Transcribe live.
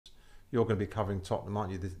you're going to be covering Tottenham,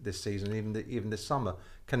 aren't you, this season, even this summer?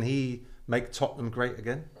 Can he make Tottenham great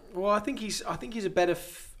again? Well, I think he's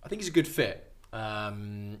a good fit.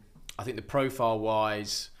 I think the profile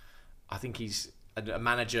wise, I think he's a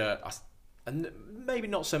manager, and maybe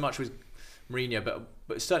not so much with Mourinho,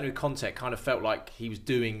 but certainly with Conte, kind of felt like he was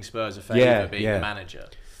doing Spurs a favour being the manager.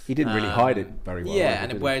 He didn't really hide it very well. Yeah,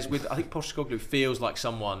 and whereas I think Postecoglou feels like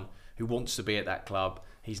someone who wants to be at that club.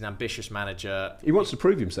 He's an ambitious manager. He wants to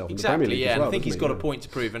prove himself. Exactly, in the Premier League as well, and I think he's got a point to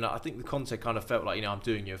prove. And I think the Conte kind of felt like, I'm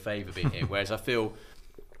doing you a favour being here. Whereas I feel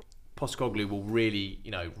Postecoglou will really,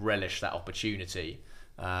 relish that opportunity.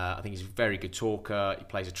 I think he's a very good talker. He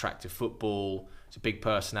plays attractive football. He's a big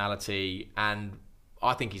personality, and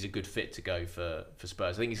I think he's a good fit to go for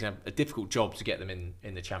Spurs. I think he's going to have a difficult job to get them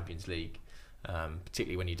in the Champions League,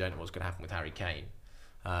 particularly when you don't know what's going to happen with Harry Kane.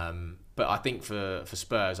 But I think for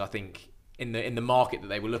Spurs, I think in the market that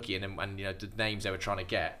they were looking and the names they were trying to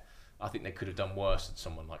get, I think they could have done worse than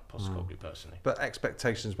someone like Postecoglou personally. But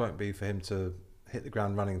expectations won't be for him to hit the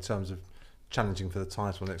ground running in terms of challenging for the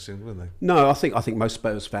title next season, will they? No, I think most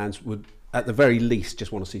Spurs fans would, at the very least,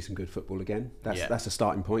 just want to see some good football again. That's a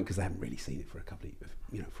starting point, because they haven't really seen it for a couple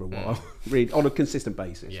of, for a while, really, on a consistent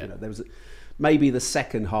basis. Yeah. There was maybe the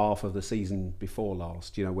second half of the season before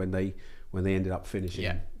last, when they ended up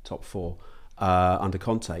finishing top four under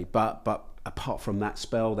Conte. But apart from that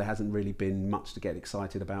spell, there hasn't really been much to get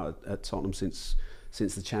excited about at Tottenham since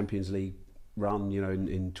the Champions League run,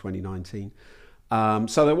 in 2019.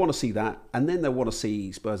 So they want to see that, and then they want to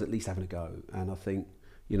see Spurs at least having a go. And I think,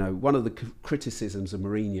 one of the criticisms of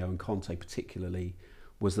Mourinho and Conte particularly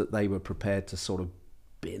was that they were prepared to sort of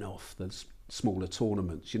bin off the smaller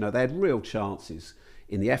tournaments. They had real chances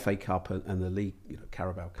in the FA Cup and the League,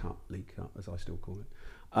 Carabao Cup, League Cup, as I still call it,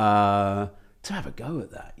 to have a go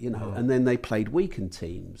at that, and then they played weakened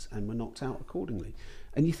teams and were knocked out accordingly.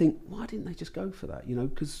 And you think, why didn't they just go for that?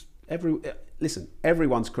 Because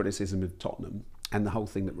everyone's criticism of Tottenham and the whole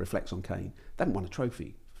thing that reflects on Kane, they haven't won a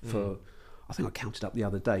trophy for, I think I counted up the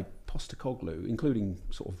other day, Postecoglou, including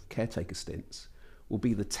sort of caretaker stints, will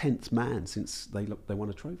be the 10th man since they won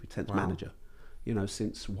a trophy, 10th manager,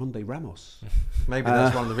 since Juande Ramos. Maybe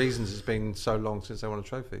that's one of the reasons it's been so long since they won a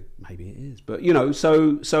trophy. Maybe it is, but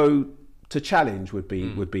so to challenge would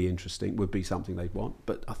be interesting, would be something they'd want.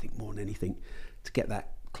 But I think more than anything, to get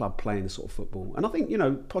that club playing the sort of football. And I think,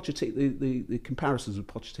 Pochettino, the comparisons with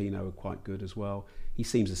Pochettino are quite good as well. He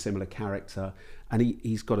seems a similar character, and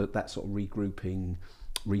he's got that sort of regrouping,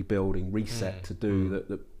 rebuilding, reset to do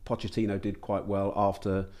that Pochettino did quite well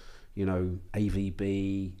after,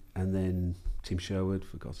 AVB and then Tim Sherwood,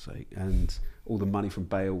 for God's sake, and all the money from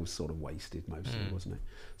Bale was sort of wasted mostly, wasn't it?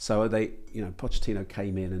 So Pochettino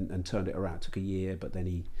came in and turned it around. It took a year, but then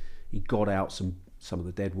he got out some of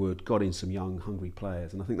the deadwood, got in some young, hungry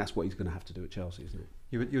players, and I think that's what he's going to have to do at Chelsea, isn't it?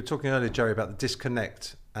 You were talking earlier, Gerry, about the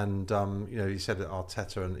disconnect, and you said that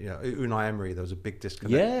Arteta and Unai Emery, there was a big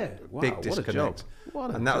disconnect. Yeah, wow, big disconnect.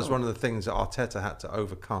 And that was one of the things that Arteta had to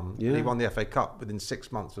overcome. Yeah. He won the FA Cup within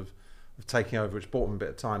 6 months of taking over, which bought him a bit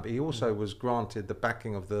of time. But he also was granted the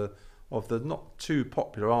backing of the not too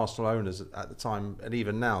popular Arsenal owners at the time, and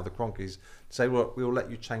even now, the Kroenkes, to say, well, we will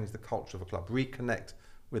let you change the culture of a club, reconnect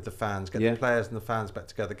with the fans, get the players and the fans back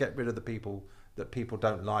together, get rid of the people that people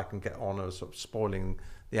don't like and get on or sort of spoiling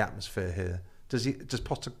the atmosphere here. Does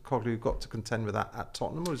Postecoglou got to contend with that at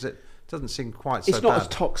Tottenham, or doesn't seem quite so bad? It's not as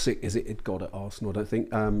toxic as it got at Arsenal, I don't think.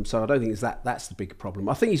 So I don't think that's the big problem.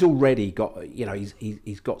 I think he's already got,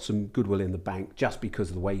 he's got some goodwill in the bank just because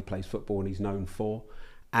of the way he plays football and he's known for.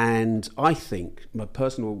 And I think my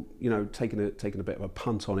personal, taking a bit of a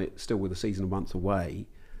punt on it, still with the season a month away,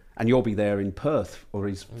 and you'll be there in Perth for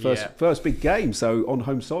his first big game, so on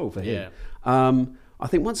home soil for him. I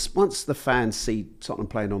think once the fans see Tottenham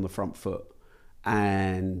playing on the front foot,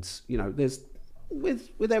 and there's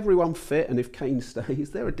with everyone fit, and if Kane stays,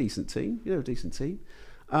 they're a decent team.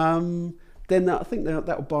 Then I think that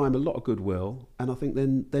will buy him a lot of goodwill, and I think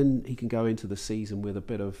then he can go into the season with a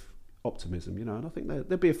bit of optimism, and I think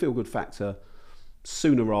there'll be a feel-good factor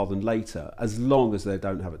sooner rather than later, as long as they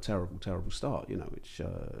don't have a terrible start, which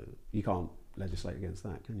you can't legislate against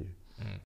that, can you?